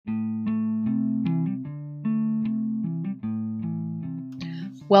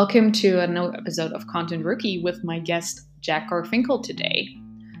Welcome to another episode of Content Rookie with my guest Jack Garfinkel today.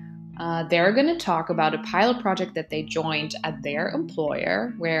 They're going to talk about a pilot project that they joined at their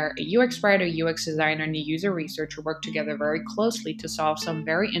employer, where a UX writer, UX designer, and a user researcher work together very closely to solve some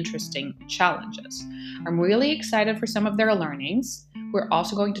very interesting challenges. I'm really excited for some of their learnings. We're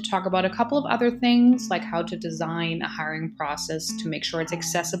also going to talk about a couple of other things, like how to design a hiring process to make sure it's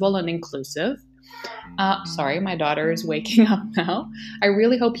accessible and inclusive. Sorry, my daughter is waking up now. I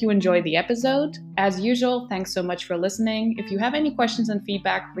really hope you enjoy the episode. As usual, thanks so much for listening. If you have any questions and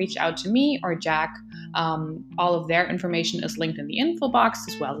feedback, reach out to me or Jack. All of their information is linked in the info box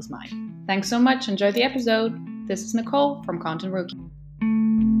as well as mine. Thanks so much. Enjoy the episode. This is Nicole from Content Rookie.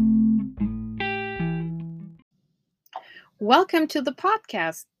 Welcome to the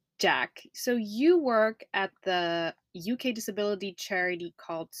podcast, Jack. So you work at the UK disability charity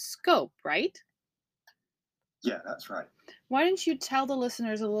called Scope, right? Yeah, that's right. Why don't you tell the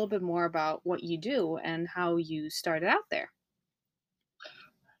listeners a little bit more about what you do and how you started out there?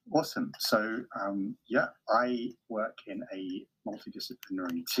 Awesome. So, I work in a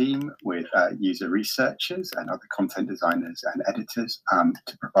multidisciplinary team with user researchers and other content designers and editors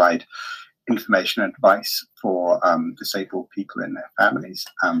to provide information and advice for disabled people and their families,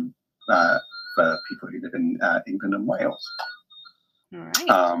 for people who live in England and Wales. All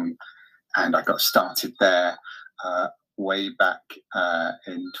right. And I got started there way back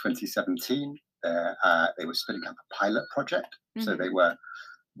in 2017. They were spinning up a pilot project. Mm-hmm. So they were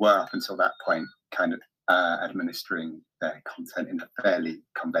up until that point kind of administering their content in a fairly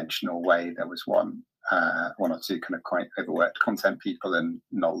conventional way. There was one or two kind of quite overworked content people and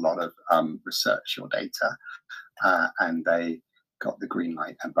not a lot of research or data. And they got the green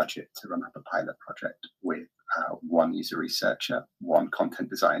light and budget to run up a pilot project with one user researcher, one content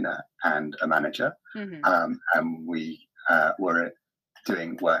designer, and a manager. Mm-hmm. And we were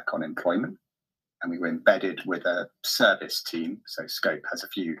doing work on employment, and we were embedded with a service team. So Scope has a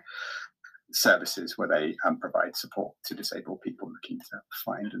few services where they provide support to disabled people looking to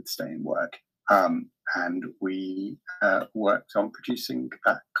find and stay in work. And we worked on producing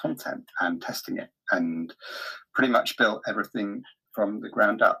content and testing it, and pretty much built everything from the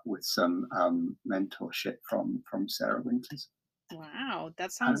ground up with some mentorship from Sarah Winters. Wow,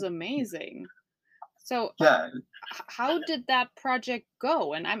 that sounds amazing. So yeah, how did that project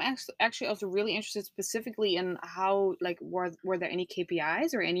go? And I'm actually also really interested specifically in how, like, were there any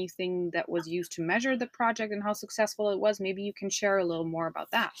KPIs or anything that was used to measure the project and how successful it was? Maybe you can share a little more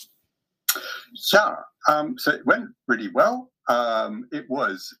about that. Yeah, so it went really well. It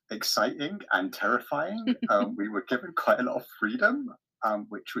was exciting and terrifying. We were given quite a lot of freedom,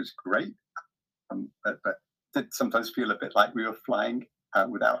 which was great, but did sometimes feel a bit like we were flying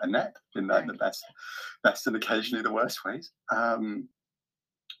without a net in the best and occasionally the worst ways,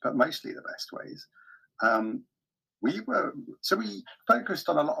 but mostly the best ways. We focused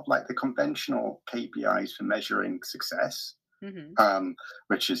on a lot of like the conventional KPIs for measuring success, mm-hmm.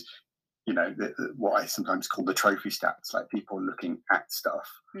 Which is, you know, what I sometimes call the trophy stats, like people looking at stuff.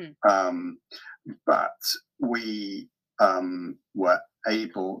 Mm. But we were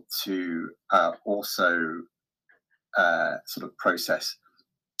able to also sort of process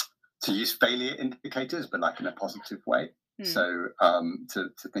to use failure indicators, but like in a positive way. Mm. So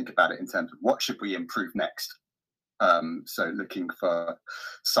to think about it in terms of what should we improve next. So looking for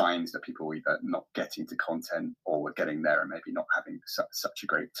signs that people were either not getting to content or were getting there and maybe not having such a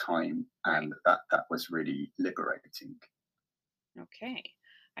great time. And that was really liberating. Okay.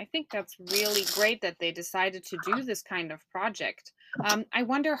 I think that's really great that they decided to do this kind of project. I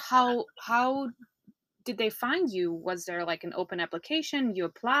wonder how did they find you? Was there like an open application you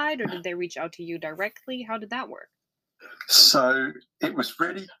applied, or did they reach out to you directly? How did that work? So it was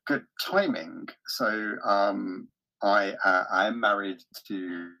really good timing. So I am married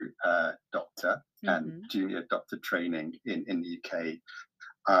to a doctor, mm-hmm. and junior doctor training in the UK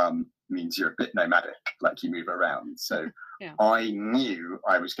means you're a bit nomadic, like you move around. So yeah. I knew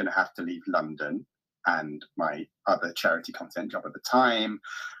I was going to have to leave London and my other charity content job at the time.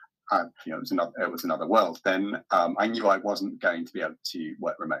 It was another world then. I knew I wasn't going to be able to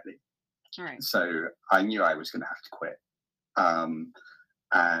work remotely. All right. So I knew I was going to have to quit.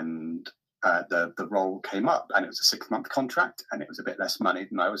 And the role came up, and it was a 6-month contract, and it was a bit less money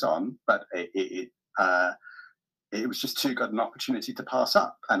than I was on, but it was just too good an opportunity to pass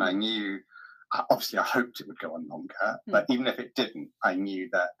up. And I knew, obviously, I hoped it would go on longer, but even if it didn't, I knew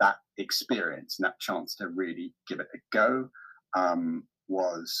that experience and that chance to really give it a go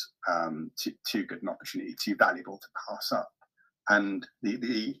was too good an opportunity, too valuable to pass up. And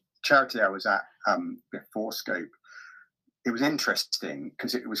the charity I was at before Scope it was interesting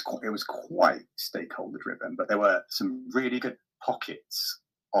because it was quite stakeholder driven, but there were some really good pockets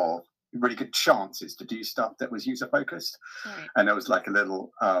of really good chances to do stuff that was user focused, Right. and there was like a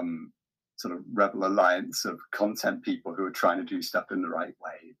little sort of rebel alliance of content people who were trying to do stuff in the right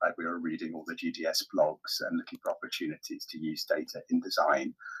way. Like we were reading all the GDS blogs and looking for opportunities to use data in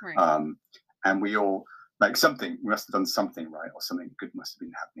design, Right. and we all like something we must have done something right, or something good must have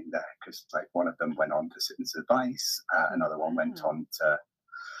been happening there, because like one of them went on to Citizens Advice, another one went on to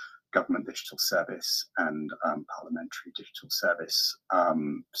Government Digital Service and Parliamentary Digital Service.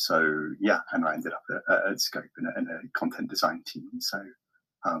 So yeah, and I ended up at Scope in a content design team. So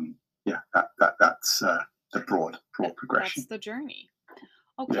yeah, that's the broad progression. That's the journey.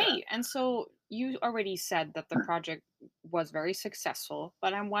 Okay, Yeah. and so you already said that the project was very successful,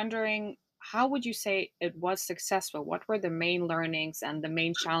 but I'm wondering, how would you say it was successful? What were the main learnings and the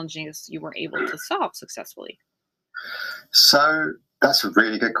main challenges you were able to solve successfully? So that's a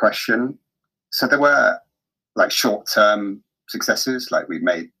really good question. So there were like short-term successes, like we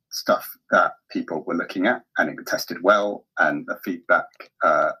made stuff that people were looking at and it tested well, and the feedback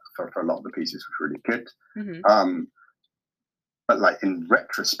for a lot of the pieces was really good. Hmm. But like in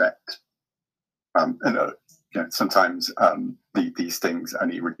retrospect, sometimes these things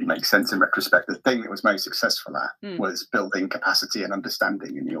only really make sense in retrospect. The thing that was most successful at was building capacity and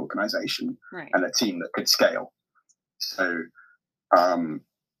understanding in the organization, Right. and a team that could scale. So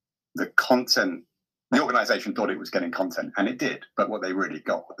the content, the organization thought it was getting content, and it did, but what they really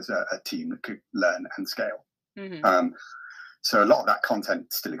got was a team that could learn and scale. So a lot of that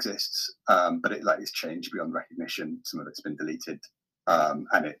content still exists, but it's changed beyond recognition. Some of it's been deleted,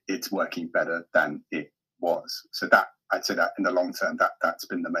 and it's working better than it was. So that, I'd say that in the long term, that's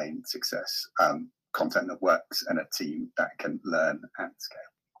been the main success. Content that works and a team that can learn and scale.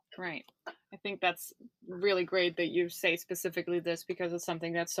 Right. I think that's really great that you say specifically this, because it's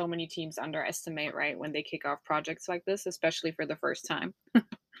something that so many teams underestimate, right, when they kick off projects like this, especially for the first time.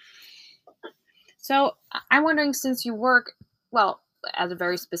 So I'm wondering, since you work, well, as a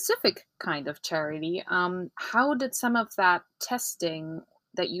very specific kind of charity, how did some of that testing,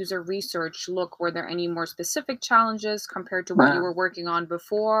 that user research look? Were there any more specific challenges compared to what you were working on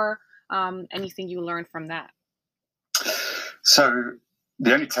before? Anything you learned from that? So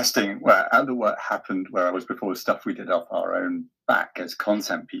the only testing where other work happened where I was before was stuff we did off our own back as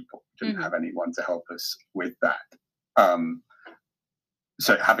content people. Didn't have anyone to help us with that.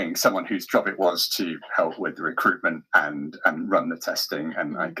 So having someone whose job it was to help with the recruitment and run the testing,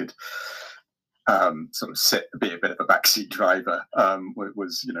 and I could sort of be a bit of a backseat driver,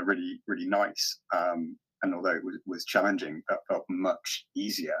 was really really nice. And although it was challenging, that felt much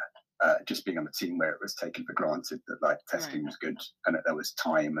easier. Just being on a team where it was taken for granted that like testing was good, and that there was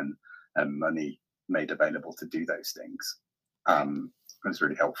time and money made available to do those things, was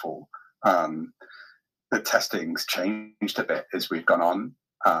really helpful. The testing's changed a bit as we've gone on.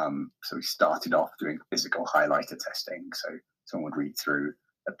 So we started off doing physical highlighter testing. So someone would read through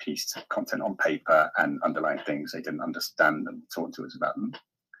a piece of content on paper and underline things they didn't understand and talk to us about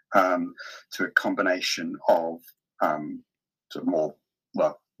them, to a combination of sort of more,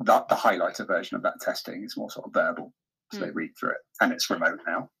 well, the highlighter version of that testing is more sort of verbal. So they read through it, and it's remote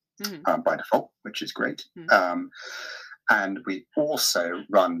now by default, which is great. And we also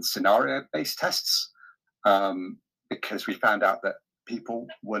run scenario-based tests, because we found out that people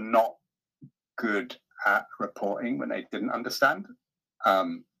were not good at reporting when they didn't understand,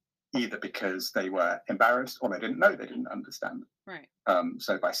 either because they were embarrassed or they didn't know they didn't understand. Right.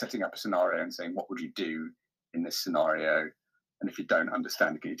 So by setting up a scenario and saying, what would you do in this scenario? And if you don't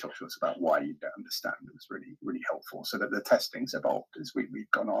understand, can you talk to us about why you don't understand? It was really, really helpful. So that the testing's evolved as we've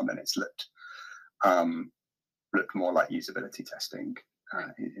gone on, and it's looked more like usability testing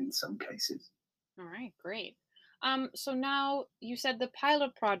in some cases. All right, great. So now you said the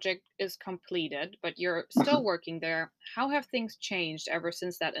pilot project is completed, but you're still working there. How have things changed ever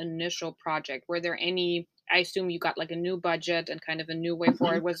since that initial project? Were there any, I assume you got like a new budget and kind of a new way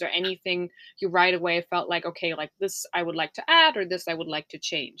forward. Was there anything you right away felt like, okay, like this I would like to add, or this I would like to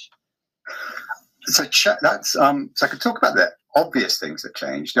change? So that's so I could talk about the obvious things that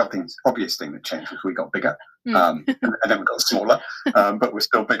changed. The obvious thing that changed was we got bigger, and then we got smaller, but we're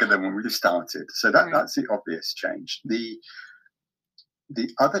still bigger than when we started. So that's the obvious change. The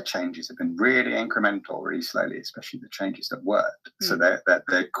other changes have been really incremental, really slowly, especially the changes that worked. So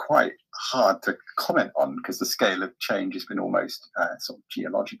they're quite hard to comment on because the scale of change has been almost sort of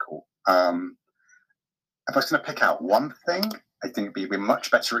geological. If I was going to pick out one thing, I think we're much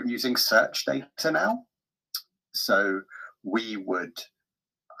better at using search data now. So we would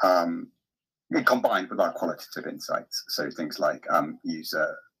combined with our qualitative insights. So things like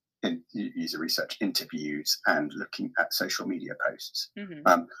user research interviews and looking at social media posts.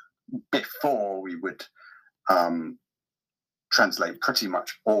 Before we would translate pretty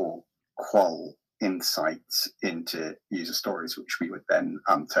much all qual insights into user stories, which we would then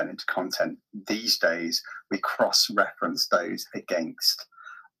turn into content. These days, we cross-reference those against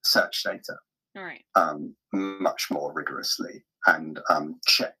search data All right. much more rigorously and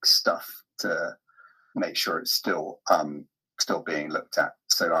check stuff to make sure it's still being looked at.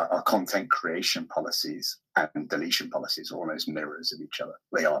 So our content creation policies and deletion policies are almost mirrors of each other.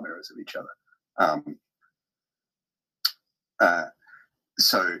 They are mirrors of each other.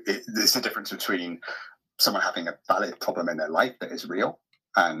 So there's a difference between someone having a valid problem in their life that is real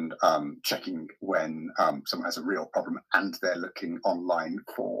and checking when someone has a real problem and they're looking online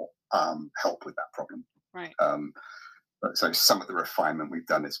for help with that problem. Right. So some of the refinement we've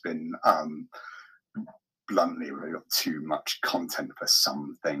done has been bluntly, we've got too much content for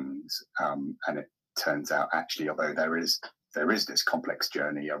some things, and it turns out actually, although there is this complex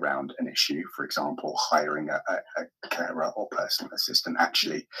journey around an issue, for example, hiring a carer or personal assistant,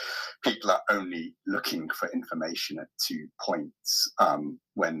 actually people are only looking for information at 2 points.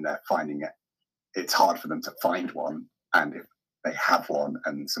 When they're finding it, it's hard for them to find one, and if they have one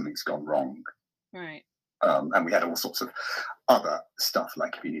and something's gone wrong. Right. And we had all sorts of other stuff,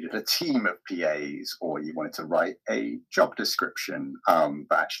 like if you needed a team of PAs or you wanted to write a job description,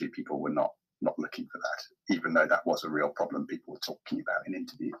 but actually people were not looking for that, even though that was a real problem people were talking about in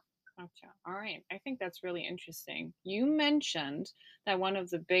interviews. Gotcha. All right. I think that's really interesting. You mentioned that one of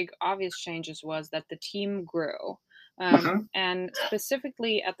the big obvious changes was that the team grew. And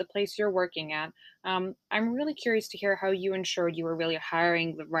specifically at the place you're working at, I'm really curious to hear how you ensured you were really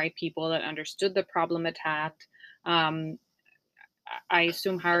hiring the right people that understood the problem at hand. Um, I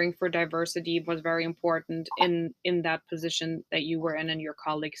assume hiring for diversity was very important in that position that you were in and your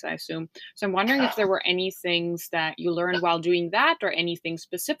colleagues, I assume. So I'm wondering if there were any things that you learned while doing that or anything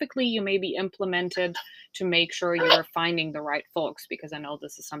specifically you maybe implemented to make sure you were finding the right folks, because I know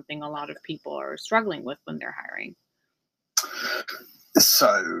this is something a lot of people are struggling with when they're hiring.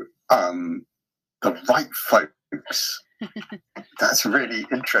 So the right folks, that's really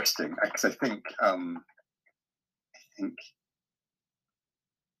interesting, because I think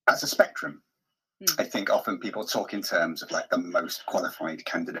that's a spectrum. I think often people talk in terms of like the most qualified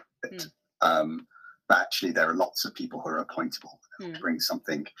candidate, but actually there are lots of people who are appointable who bring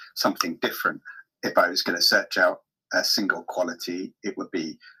something different. If I was going to search out a single quality, it would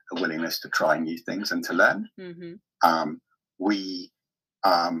be a willingness to try new things and to learn. We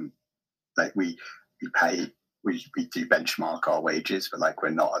do benchmark our wages, but like we're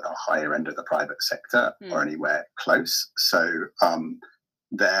not at the higher end of the private sector or anywhere close. So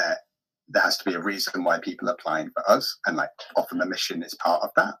there has to be a reason why people are applying for us, and like often the mission is part of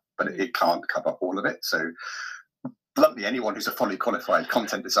that, but it can't cover all of it. So bluntly, anyone who's a fully qualified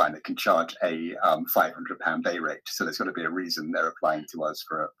content designer can charge a £500 day rate. So there's got to be a reason they're applying to us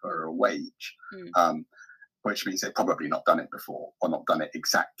for a wage, which means they've probably not done it before, or not done it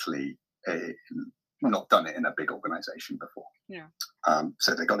exactly, not done it in a big organization before.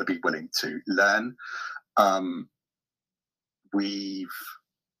 So they've got to be willing to learn. We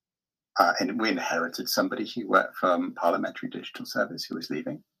inherited somebody who worked from Parliamentary Digital Service who was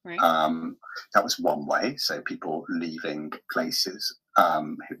leaving. Right. That was one way. So people leaving places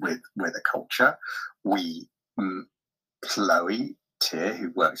with a culture. Chloe Tier,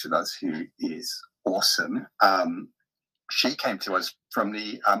 who works with us, who is awesome. She came to us from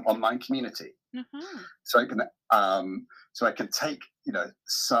the online community. So I can take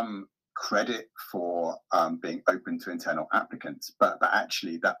some credit for being open to internal applicants, but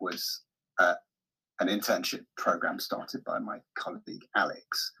actually that was an internship program started by my colleague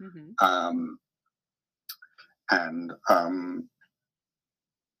Alex, and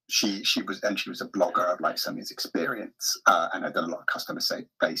she was a blogger of like some of his experience, and had done a lot of customer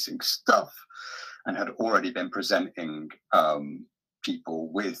facing stuff, and had already been presenting people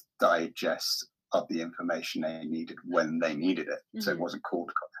with digests of the information they needed when they needed it. So it wasn't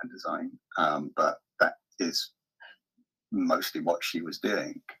called content design, but that is mostly what she was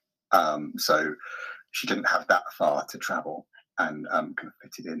doing. So she didn't have that far to travel, and kind of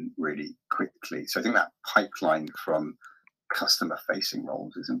fit it in really quickly. So I think that pipeline from customer facing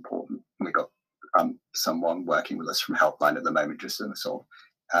roles is important. And we got someone working with us from Helpline at the moment, just on a sort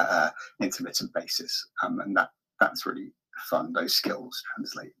of intermittent basis, and that's really fun. Those skills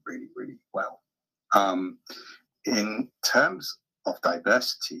translate really, really well. In terms of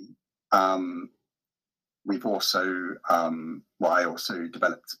diversity, we've also, I also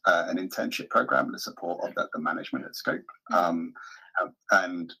developed an internship program to support of the management at Scope.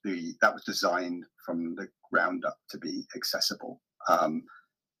 And that was designed from the ground up to be accessible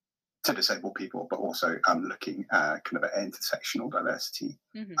to disabled people, but also looking kind of at intersectional diversity.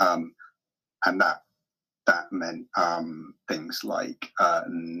 And that meant things like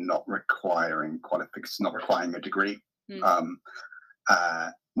not requiring not requiring a degree,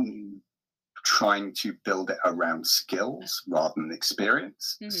 trying to build it around skills rather than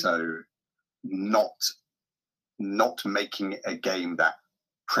experience. So not making it a game that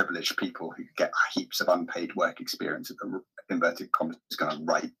privileged people who get heaps of unpaid work experience at the inverted commas is going to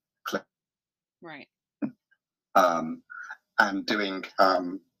right click. Right. And doing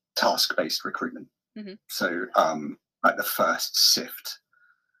task-based recruitment. So like the first SIFT,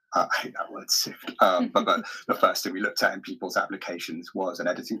 I hate that word SIFT, but the first thing we looked at in people's applications was an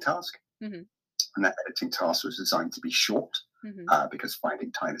editing task. And that editing task was designed to be short because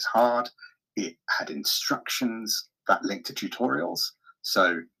finding time is hard. It had instructions that linked to tutorials.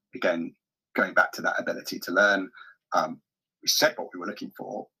 So again, going back to that ability to learn, we said what we were looking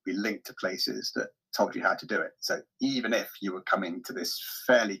for. We linked to places that told you how to do it. So even if you were coming to this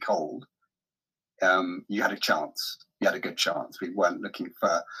fairly cold, you had a chance. You had a good chance. We weren't looking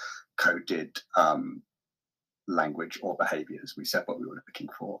for coded language or behaviors. We said what we were looking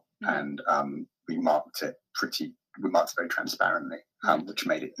for, and we marked it very transparently, which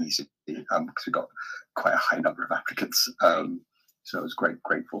made it easy because we got quite a high number of applicants. So I was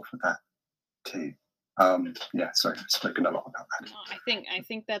grateful for that too. Sorry, I've spoken a lot about that. No, I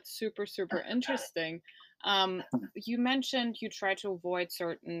think that's super interesting. You mentioned you try to avoid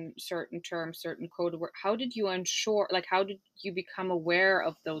certain terms, certain code words. How did you ensure? Like, how did you become aware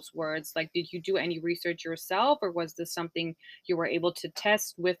of those words? Like, did you do any research yourself, or was this something you were able to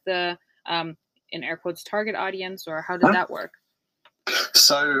test with the in air quotes target audience, or how did that work?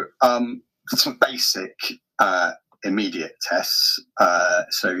 So some basic immediate tests.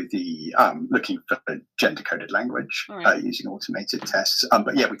 So the looking for gender coded language using automated tests.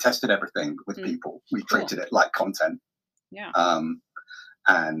 But yeah, we tested everything with people. We treated it like content. Yeah.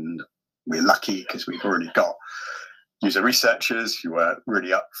 And we're lucky because we've already got user researchers who are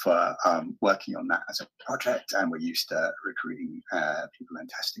really up for working on that as a project, and we're used to recruiting people and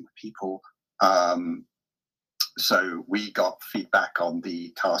testing with people. So we got feedback on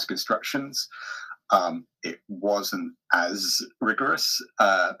the task instructions. It wasn't as rigorous,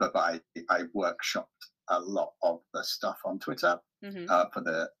 but I workshopped a lot of the stuff on Twitter for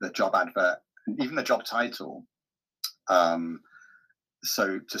the job advert and even the job title.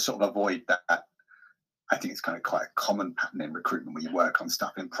 So to sort of avoid that, I think it's kind of quite a common pattern in recruitment where you work on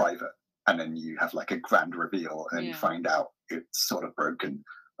stuff in private and then you have like a grand reveal and then you find out it's sort of broken.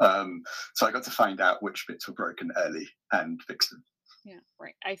 So I got to find out which bits were broken early and fix them. Yeah,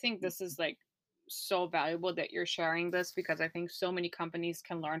 right. I think this is like so valuable that you're sharing this, because I think so many companies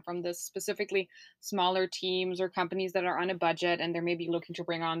can learn from this, specifically smaller teams or companies that are on a budget and they're maybe looking to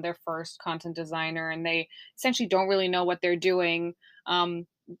bring on their first content designer and they essentially don't really know what they're doing.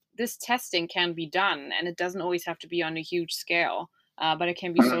 This testing can be done, and it doesn't always have to be on a huge scale, but it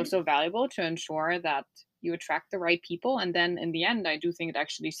can be so valuable to ensure that you attract the right people. And then in the end, I do think it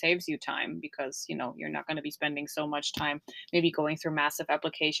actually saves you time, because you're not going to be spending so much time maybe going through massive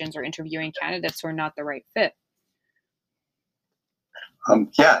applications or interviewing candidates who are not the right fit.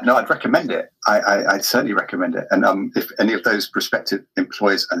 I'd recommend it. I'd certainly recommend it. And if any of those prospective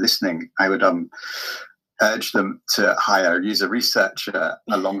employers are listening, I would urge them to hire a user researcher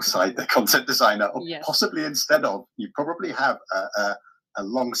alongside the content designer, or possibly instead of. You probably have a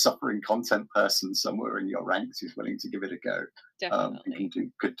long-suffering content person somewhere in your ranks who's willing to give it a go. Definitely.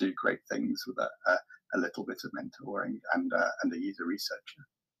 Could do great things with a little bit of mentoring and a user researcher.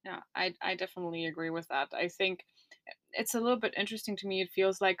 Yeah, I definitely agree with that. I think it's a little bit interesting to me. It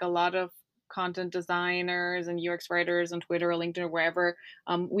feels like a lot of content designers and UX writers on Twitter or LinkedIn or wherever,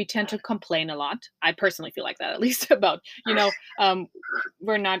 we tend to complain a lot. I personally feel like that, at least, about,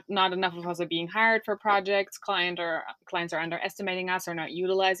 we're not enough of us are being hired for projects. Clients are underestimating us or not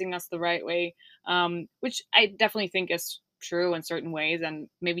utilizing us the right way, which I definitely think is true in certain ways, and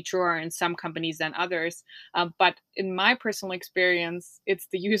maybe truer in some companies than others. But in my personal experience, it's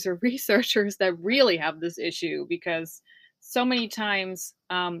the user researchers that really have this issue, because so many times,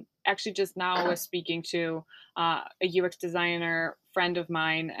 actually just now I was speaking to a UX designer friend of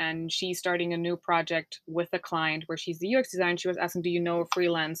mine, and she's starting a new project with a client where she's the UX designer. She was asking, do you know a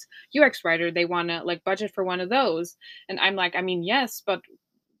freelance UX writer? They want to like budget for one of those. And I'm like, I mean, yes, but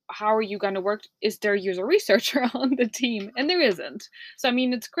how are you going to work? Is there a user researcher on the team? And there isn't. So, I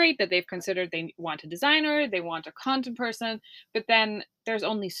mean, it's great that they've considered they want a designer, they want a content person, but then there's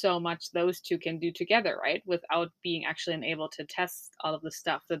only so much those two can do together, right? Without being actually able to test all of the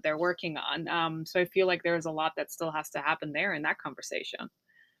stuff that they're working on. So I feel like there's a lot that still has to happen there in that conversation.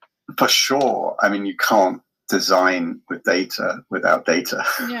 For sure. I mean, you can't design with data without data.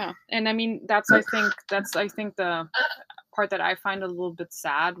 Yeah. And I mean, I think the part that I find a little bit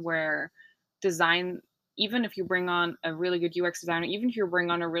sad, where design, even if you bring on a really good UX designer, even if you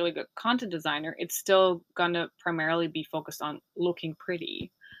bring on a really good content designer, it's still gonna primarily be focused on looking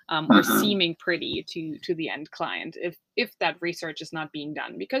pretty, or Mhm. seeming pretty to the end client, if that research is not being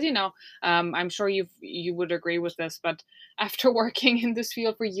done. Because I'm sure you would agree with this, but after working in this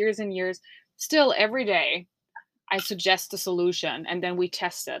field for years and years, still every day I suggest a solution and then we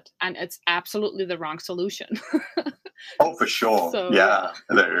test it, and it's absolutely the wrong solution. Oh, for sure. So Yeah.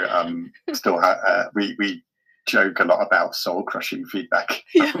 yeah. There, we joke a lot about soul crushing feedback.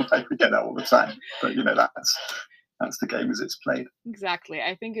 Yeah, Like, we get that all the time. But that's the game as it's played. exactly.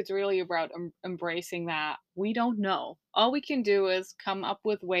 I think it's really about embracing that we don't know. All we can do is come up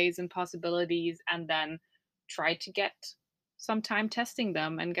with ways and possibilities, and then try to get some time testing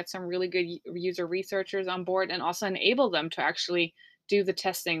them and get some really good user researchers on board, and also enable them to actually do the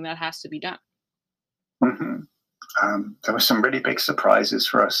testing that has to be done. Hmm. There were some really big surprises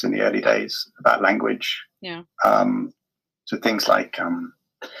for us in the early days about language. Yeah. Um, so things like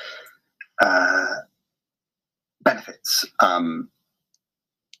uh, benefits.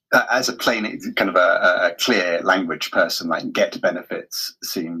 As a plain kind of a clear language person, like get benefits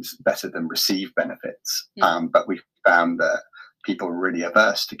seems better than receive benefits. But we found that people were really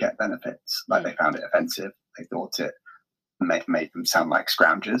averse to get benefits. Like, they found it offensive. They thought it made them sound like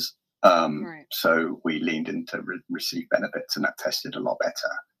scroungers. Right. So we leaned into receive benefits, and that tested a lot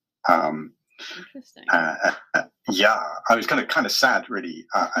better. Interesting. Yeah, I was kind of sad, really.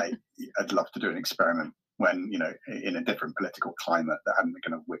 I'd love to do an experiment when, in a different political climate, that hadn't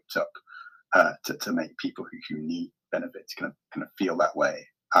kind of whipped up to make people who need benefits kind of feel that way.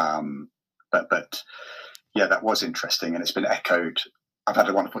 But yeah, that was interesting, and it's been echoed. I've had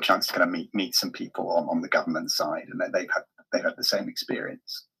a wonderful chance to kind of meet some people on the government side, and they've had the same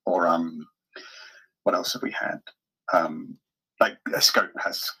experience. Or what else have we had? Like, Scope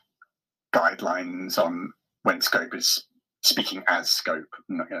has guidelines on when Scope is speaking as Scope,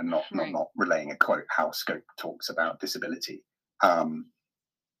 not relaying a quote, how Scope talks about disability. And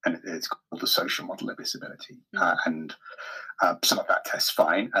it's called the social model of disability. And some of that tests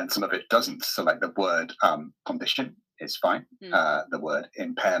fine, and some of it doesn't. So, like, the word condition is fine. The word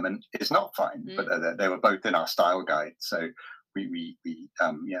impairment is not fine, but they were both in our style guide. So we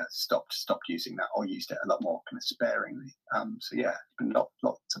stopped using that, or used it a lot more kind of sparingly. So yeah,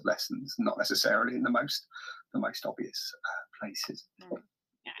 lots of lessons, not necessarily in the most obvious places.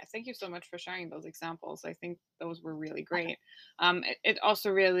 Yeah, thank you so much for sharing those examples. I think those were really great. It also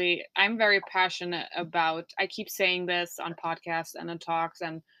really, I'm very passionate about, I keep saying this on podcasts and on talks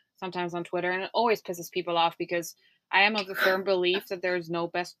and sometimes on Twitter, and it always pisses people off because I am of the firm belief that there is no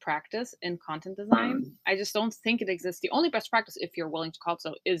best practice in content design. I just don't think it exists. The only best practice, if you're willing to call it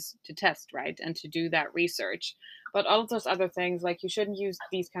so, is to test, right? And to do that research. But all of those other things, like, you shouldn't use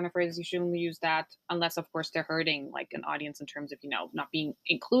these kind of phrases, you shouldn't use that unless, of course, they're hurting like an audience in terms of, not being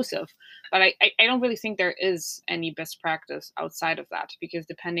inclusive. But I don't really think there is any best practice outside of that, because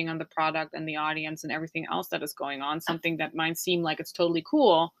depending on the product and the audience and everything else that is going on, something that might seem like it's totally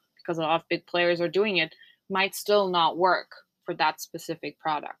cool because a lot of big players are doing it might still not work for that specific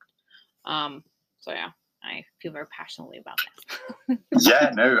product. So yeah, I feel very passionately about that.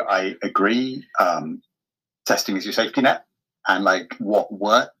 Yeah, no, I agree. Testing is your safety net, and like what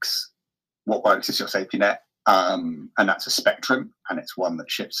works is your safety net, and that's a spectrum, and it's one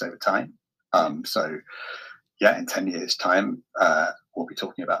that shifts over time. So yeah, in 10 years' time, we'll be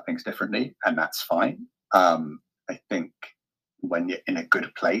talking about things differently, and that's fine. I think when you're in a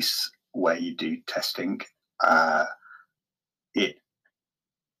good place where you do testing, it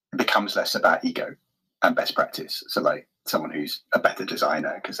becomes less about ego and best practice. So, like, someone who's a better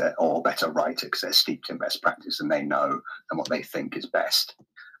designer or a better writer because they're steeped in best practice and they know and what they think is best.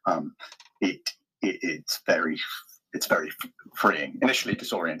 It's very freeing. Initially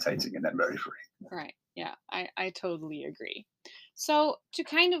disorientating, and then very freeing. Right. Yeah, I totally agree. So, to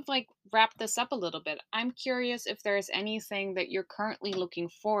kind of like wrap this up a little bit, I'm curious if there's anything that you're currently looking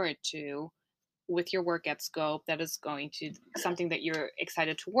forward to with your work at Scope that is going to something that you're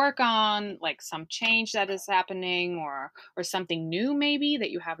excited to work on, like some change that is happening, or something new maybe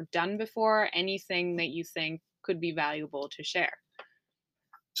that you haven't done before, anything that you think could be valuable to share.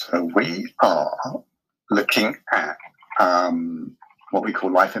 So we are looking at what we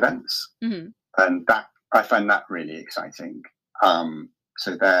call life events, and that I find that really exciting.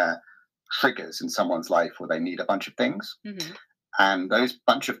 So they're triggers in someone's life where they need a bunch of things, and those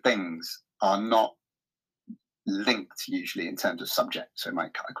bunch of things are not linked usually in terms of subject. So it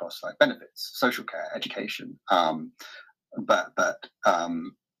might cut across like benefits, social care, education, but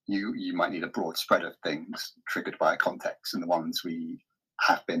you might need a broad spread of things triggered by a context, and the ones we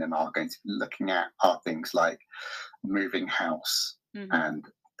have been and are going to be looking at are things like moving house and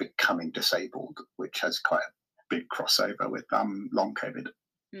becoming disabled, which has quite a big crossover with long COVID.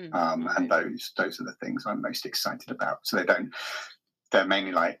 And those are the things I'm most excited about. So they're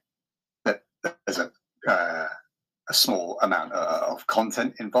mainly like that. There's a small amount of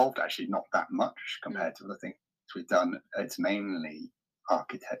content involved, actually not that much compared to the things we've done. It's mainly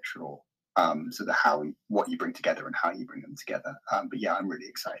architectural, so what you bring together and how you bring them together. But yeah, I'm really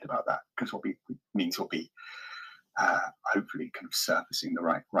excited about that because what means we'll be hopefully kind of surfacing the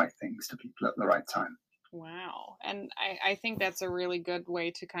right things to people at the right time. Wow. And I think that's a really good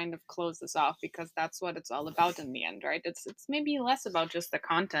way to kind of close this off, because that's what it's all about in the end, right? It's maybe less about just the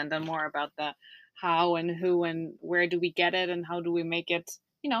content and more about the how and who and where do we get it and how do we make it,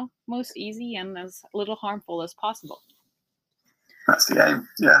 most easy and as little harmful as possible. That's the aim.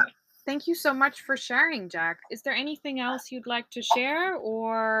 Yeah. Thank you so much for sharing, Jack. Is there anything else you'd like to share,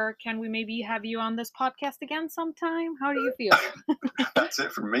 or can we maybe have you on this podcast again sometime? How do you feel? That's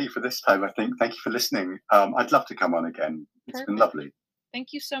it from me for this time, I think. Thank you for listening. I'd love to come on again. It's been lovely.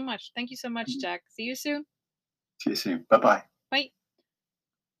 Thank you so much. Thank you so much, Jack. See you soon. See you soon. Bye-bye. Bye.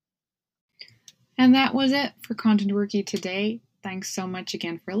 And that was it for Content Rookie today. Thanks so much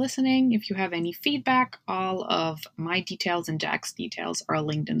again for listening. If you have any feedback, all of my details and Jack's details are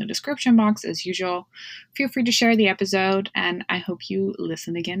linked in the description box as usual. Feel free to share the episode, and I hope you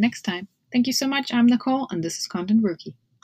listen again next time. Thank you so much. I'm Nicole, and this is Content Rookie.